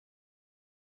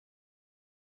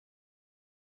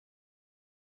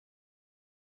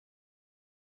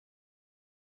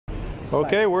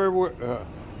Okay, we're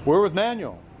with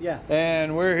Manuel. Yeah.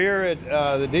 And we're here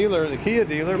at the dealer, the Kia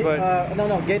dealer, but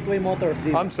no, Gateway Motors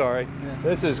dealer. I'm sorry. Yeah.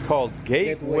 This is called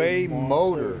Gateway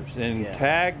Motors in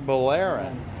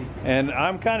Tagbilaran. And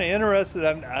I'm kind of interested.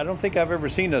 I don't think I've ever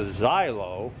seen a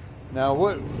Xylo. Now,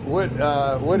 what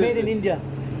made in India.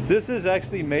 This is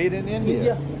actually made in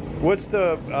India. What's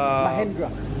the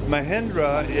Mahindra.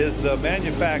 Mahindra is the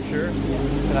manufacturer,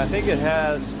 and I think it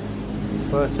has.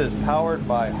 Well, it says powered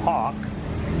by Hawk.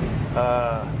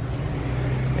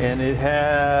 And it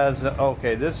has,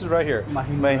 okay, this is right here,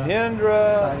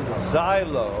 Mahindra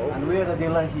Xylo. And we're the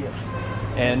dealer here.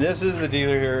 And this is the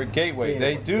dealer here at Gateway.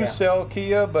 They do sell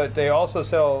Kia, but they also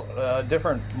sell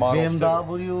different models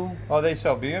BMW. Too. Oh, they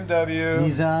sell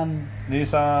BMW,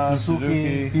 Nissan,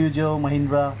 Suzuki, Peugeot,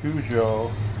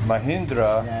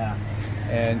 Mahindra,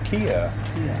 and Kia.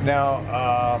 Yeah.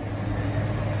 Now,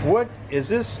 what is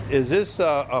this? Is this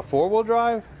a four-wheel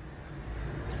drive?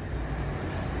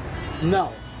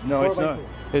 No. No, it's not.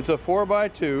 It's a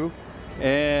 4x2,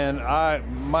 and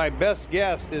my best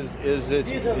guess is it's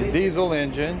diesel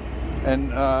engine. And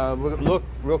look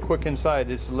real quick inside.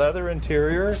 It's leather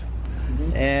interior,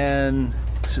 and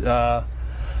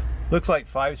looks like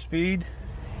 5-speed,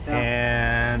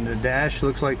 and the dash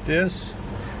looks like this.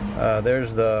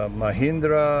 There's the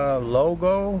Mahindra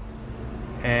logo,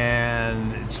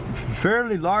 and it's a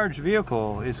fairly large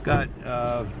vehicle. It's got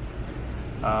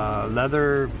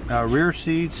leather rear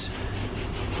seats.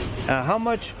 How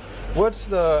much? What's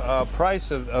the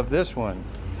price of this one?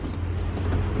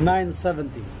 $970.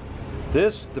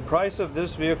 The price of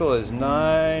this vehicle is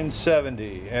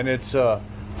 $970, and it's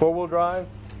four-wheel drive.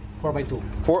 4x2.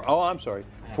 Oh, I'm sorry,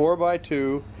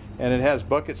 4x2, and it has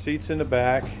bucket seats in the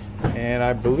back. And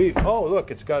I believe, oh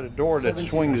look, it's got a door that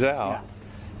swings out,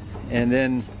 and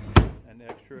then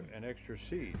an extra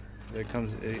seat that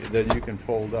comes that you can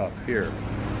fold up here.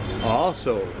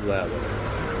 Also leather.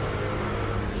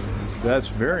 That's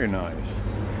very nice.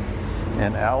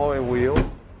 And alloy wheel.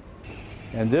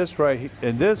 And this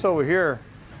this over here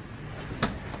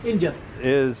Engine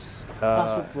is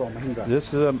Mahindra.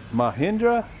 This is a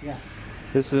Mahindra. Yeah.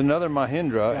 This is another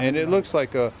Mahindra, and it looks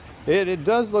like it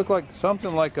does look like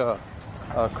something like a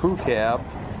crew cab.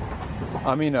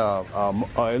 I mean,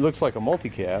 it looks like a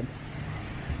multi-cab.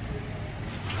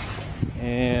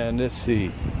 And let's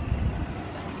see,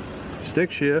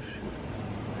 stick shift.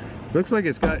 Looks like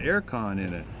it's got aircon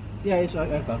in it. Yeah, it's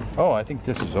aircon. Oh, I think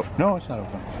this is, no, it's not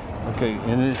open. Okay,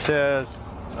 and it says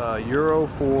Euro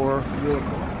 4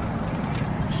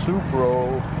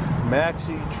 Supro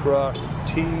Maxi Truck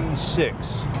T6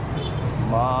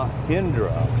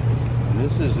 Mahindra.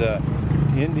 This is a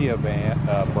India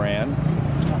brand.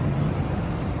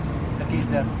 The keys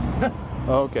there.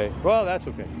 Okay, well that's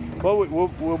okay. Well, we'll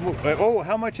move. Oh,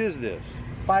 how much is this?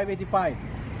 $585.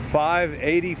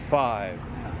 $585.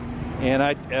 And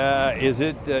is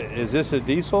this a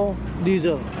diesel?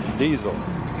 Diesel. Diesel.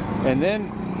 And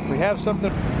then we have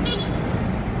something.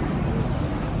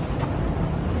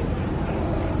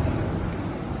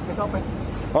 It's open.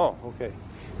 Oh, okay.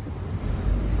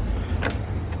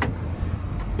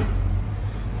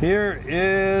 Here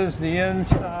is the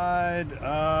inside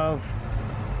of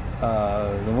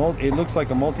it looks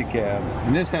like a multi-cab,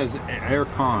 and this has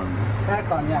aircon.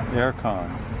 Aircon, yeah. Aircon.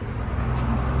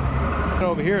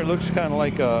 Over here, it looks kind of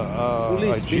like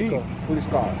a Jeep. Police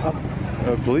car.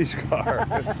 A police car.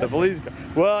 A police car.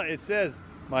 Well, it says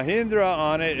Mahindra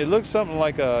on it. It looks something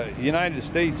like a United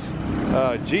States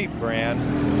Jeep brand,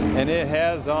 and it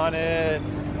has on it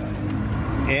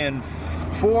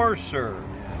Enforcer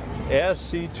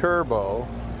SC Turbo.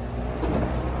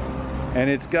 And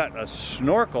it's got a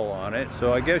snorkel on it,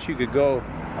 so I guess you could go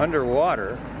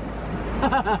underwater.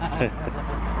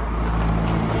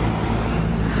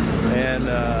 And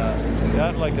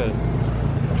got like a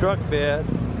truck bed.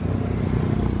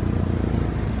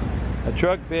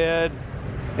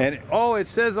 And oh, it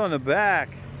says on the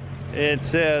back, it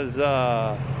says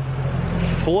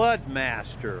Flood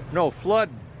Master. No, Flood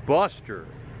Buster.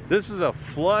 This is a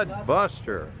Flood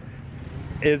Buster.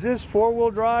 Is this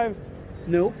four-wheel drive?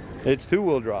 No. It's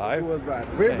two-wheel drive. Two-wheel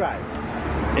drive. Rear drive.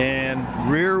 And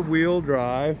rear-wheel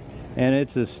drive, and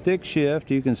it's a stick shift.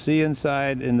 You can see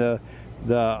inside in the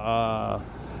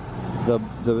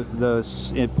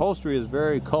upholstery is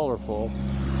very colorful,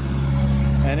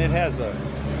 and it has a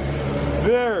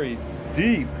very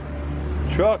deep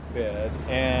truck bed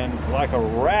and like a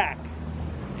rack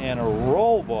and a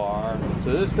roll bar.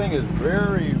 So this thing is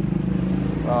very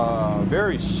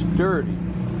sturdy,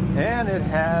 and it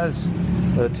has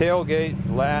the tailgate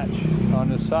latch on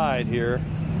the side here,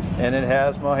 and it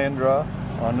has Mahindra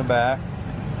on the back,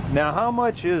 Now, how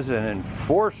much is an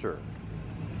Enforcer?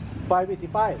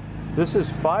 585. This is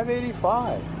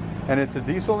 $585, and it's a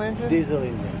diesel engine? Diesel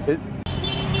engine.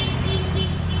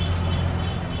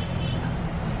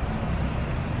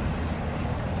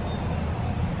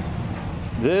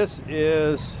 This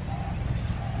is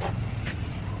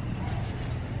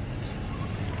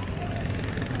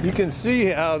you can see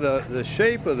how the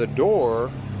shape of the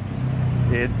door,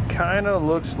 it kind of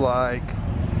looks like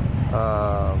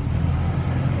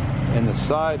in the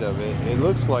side of it, it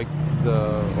looks like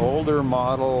the older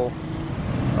model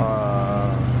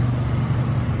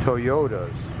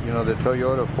Toyotas, you know, the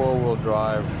Toyota four-wheel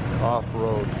drive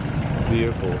off-road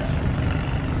vehicles.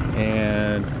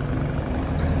 And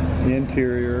the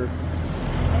interior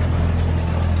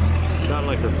got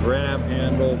like a grab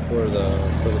handle for the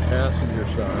passenger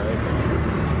side,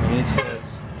 and it says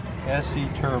SE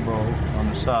Turbo on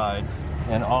the side,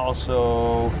 and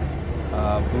also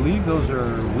I believe those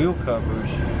are wheel covers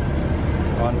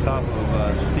on top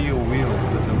of steel wheels,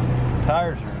 but the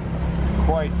tires are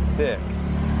quite thick.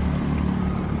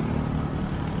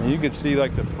 And you can see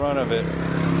like the front of it,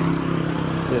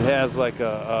 it has like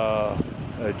a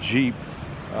Jeep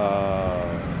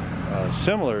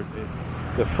similar.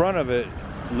 The front of it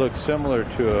looks similar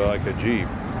to like a Jeep.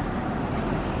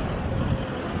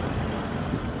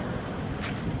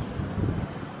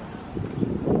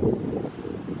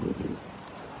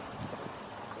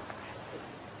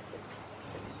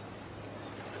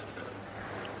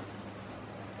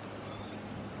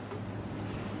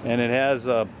 And it has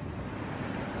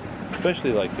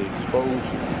especially like the exposed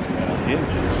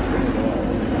hinges.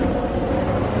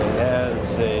 It has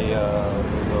the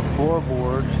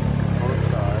floorboards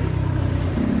both sides.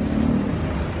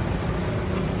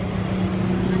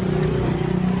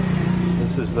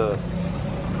 This is the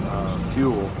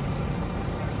fuel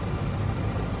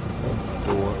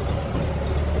door,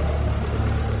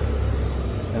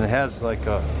 and it has like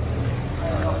a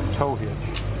tow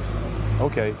hitch.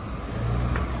 Okay.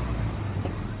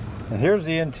 And here's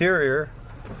the interior.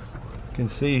 You can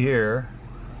see here.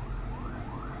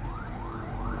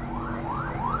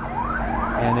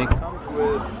 And it comes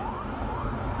with,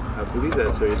 I believe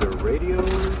that's either radio.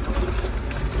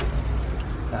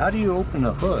 How do you open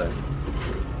the hood?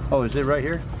 Oh, is it right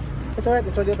here? It's alright,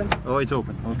 it's already open. Oh, it's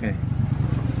open. Okay.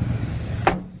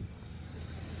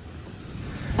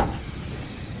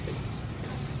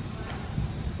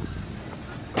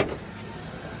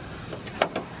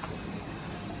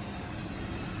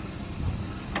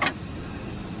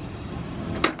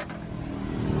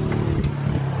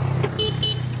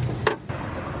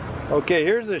 Okay,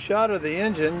 here's a shot of the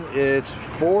engine. It's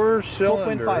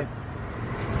 4-cylinder.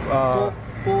 2.5.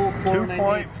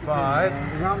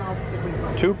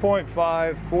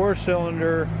 2.5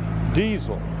 4-cylinder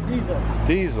diesel.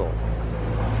 Diesel.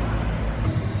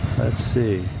 Let's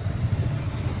see.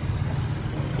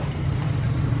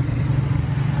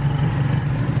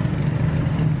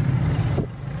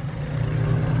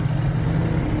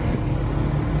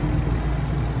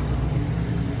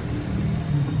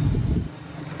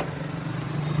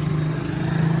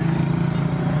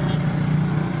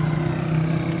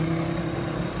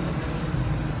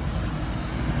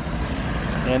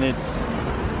 And it's,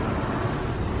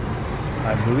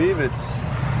 I believe it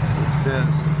says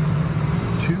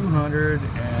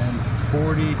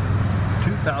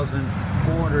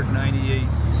 2,498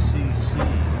 cc's,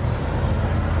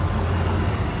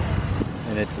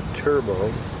 and it's a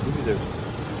turbo. Look at this.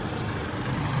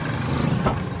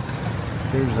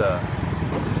 Here's a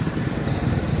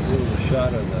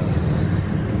shot of the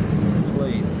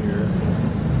plate here.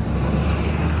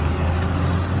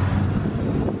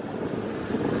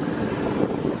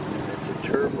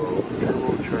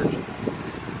 Turbocharging.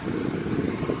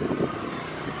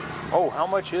 Oh, how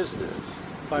much is this?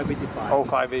 585. Oh,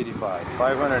 585.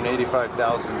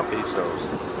 585,000 pesos.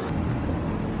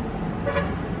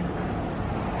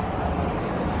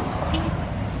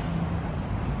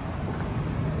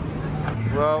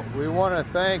 Well, we want to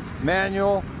thank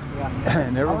Manuel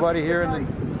and everybody here in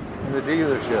the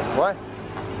dealership. What?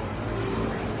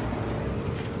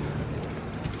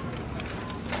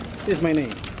 This is my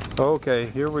name. Okay,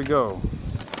 here we go.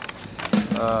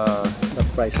 The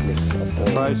price list. The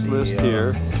price list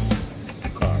here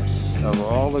Cars. of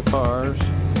all the cars.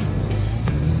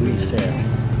 Resale.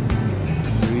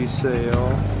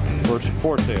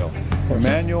 For sale.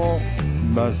 Manuel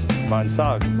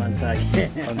Mansag. Mansag.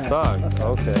 Mansag.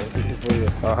 Okay. This is for you.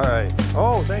 All right.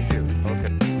 Oh, thank you.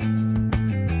 Okay.